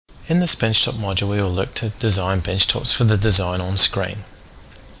In this Benchtop module we will look to design benchtops for the design on screen.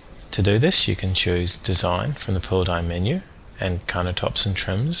 To do this you can choose Design from the pull-down menu and Countertops and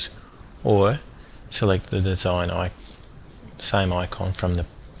Trims, or select the same icon from the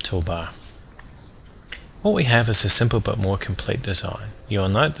toolbar. What we have is a simple but more complete design. You will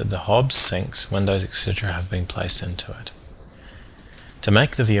note that the hobs, sinks, windows, etc. have been placed into it. To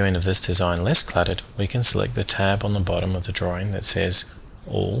make the viewing of this design less cluttered, we can select the tab on the bottom of the drawing that says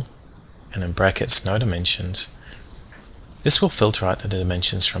All, and in brackets No Dimensions. This will filter out the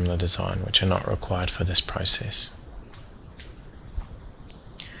dimensions from the design which are not required for this process.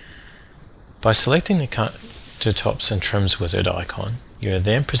 By selecting the Countertops and Trims wizard icon, you are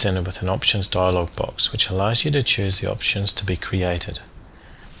then presented with an options dialog box which allows you to choose the options to be created,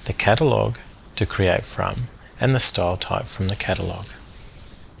 the catalogue to create from, and the style type from the catalogue.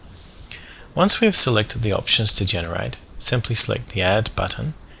 Once we have selected the options to generate, simply select the Add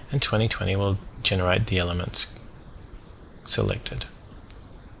button and 2020 will generate the elements selected.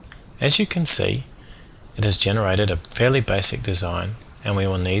 As you can see, it has generated a fairly basic design, and we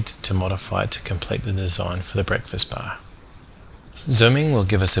will need to modify it to complete the design for the breakfast bar. Zooming will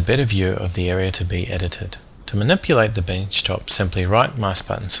give us a better view of the area to be edited. To manipulate the benchtop, simply right mouse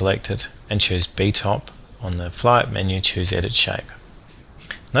button select it and choose B-top. On the flyout menu choose Edit Shape.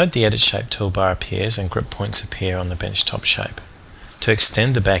 Note the Edit Shape toolbar appears and grip points appear on the benchtop shape. To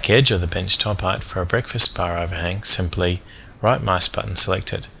extend the back edge of the benchtop out for a breakfast bar overhang, simply right mouse button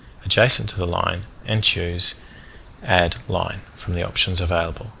select it adjacent to the line and choose Add Line from the options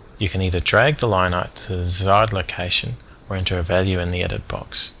available. You can either drag the line out to the desired location or enter a value in the edit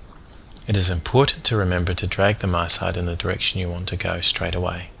box. It is important to remember to drag the mouse out in the direction you want to go straight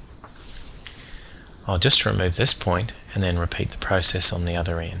away. I'll just remove this point and then repeat the process on the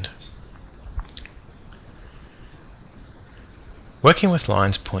other end. Working with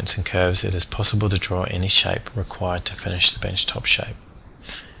lines, points and curves, it is possible to draw any shape required to finish the benchtop shape.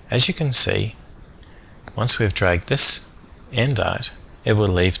 As you can see, once we have dragged this end out, it will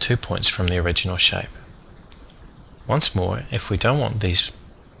leave 2 points from the original shape. Once more, if we don't want these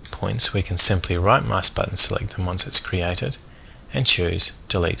points, we can simply right mouse button select them once it's created and choose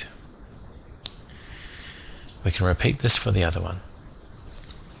Delete. We can repeat this for the other one.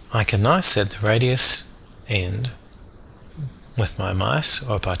 I can now set the radius end with my mouse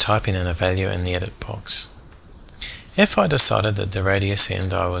or by typing in a value in the edit box. If I decided that the radius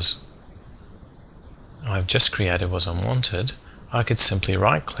end I've just created was unwanted, I could simply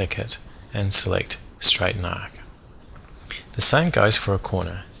right click it and select Straighten Arc. The same goes for a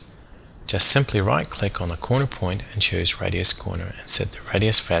corner. Just simply right click on the corner point and choose Radius Corner and set the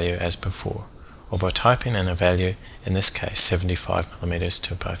radius value as before, or by typing in a value, in this case 75mm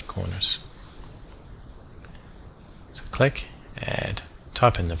to both corners. So click, Add,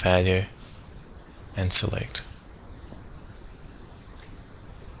 type in the value and select.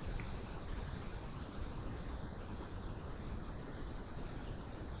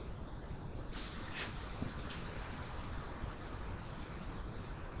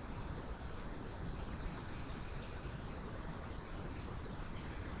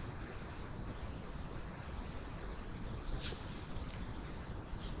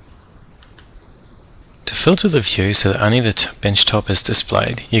 To filter the view so that only the benchtop is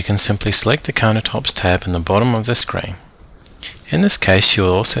displayed, you can simply select the Countertops tab in the bottom of the screen. In this case you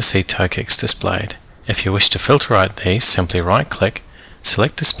will also see toe kicks displayed. If you wish to filter out these, simply right click,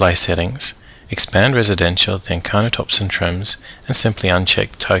 select Display Settings, expand Residential, then Countertops and Trims, and simply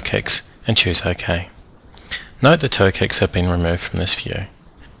uncheck toe kicks and choose OK. Note the toe kicks have been removed from this view.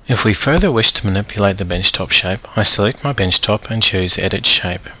 If we further wish to manipulate the benchtop shape, I select my benchtop and choose Edit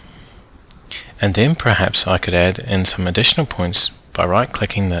Shape. And then perhaps I could add in some additional points by right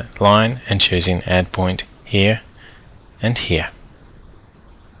clicking the line and choosing Add Point here and here.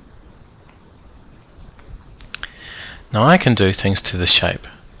 Now I can do things to the shape,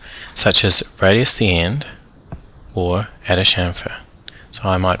 such as radius the end or add a chamfer. So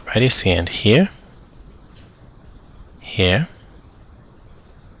I might radius the end here, here,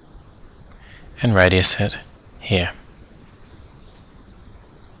 and radius it here.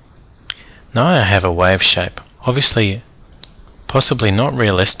 Now I have a wave shape, obviously possibly not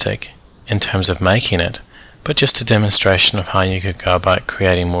realistic in terms of making it, but just a demonstration of how you could go about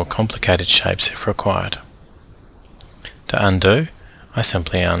creating more complicated shapes if required. To undo, I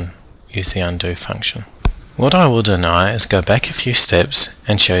simply use the undo function. What I will do now is go back a few steps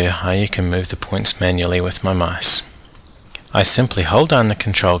and show you how you can move the points manually with my mouse. I simply hold down the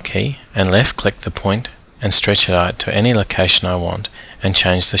Control key and left click the point and stretch it out to any location I want and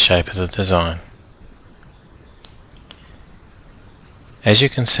change the shape of the design. As you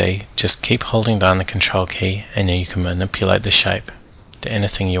can see, just keep holding down the control key and you can manipulate the shape to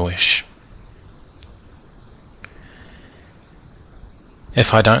anything you wish.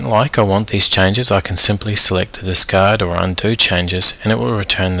 If I don't like or want these changes, I can simply select the discard or undo changes and it will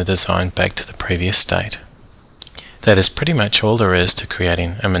return the design back to the previous state. That is pretty much all there is to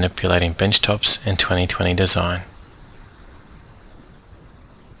creating and manipulating benchtops in 2020 design.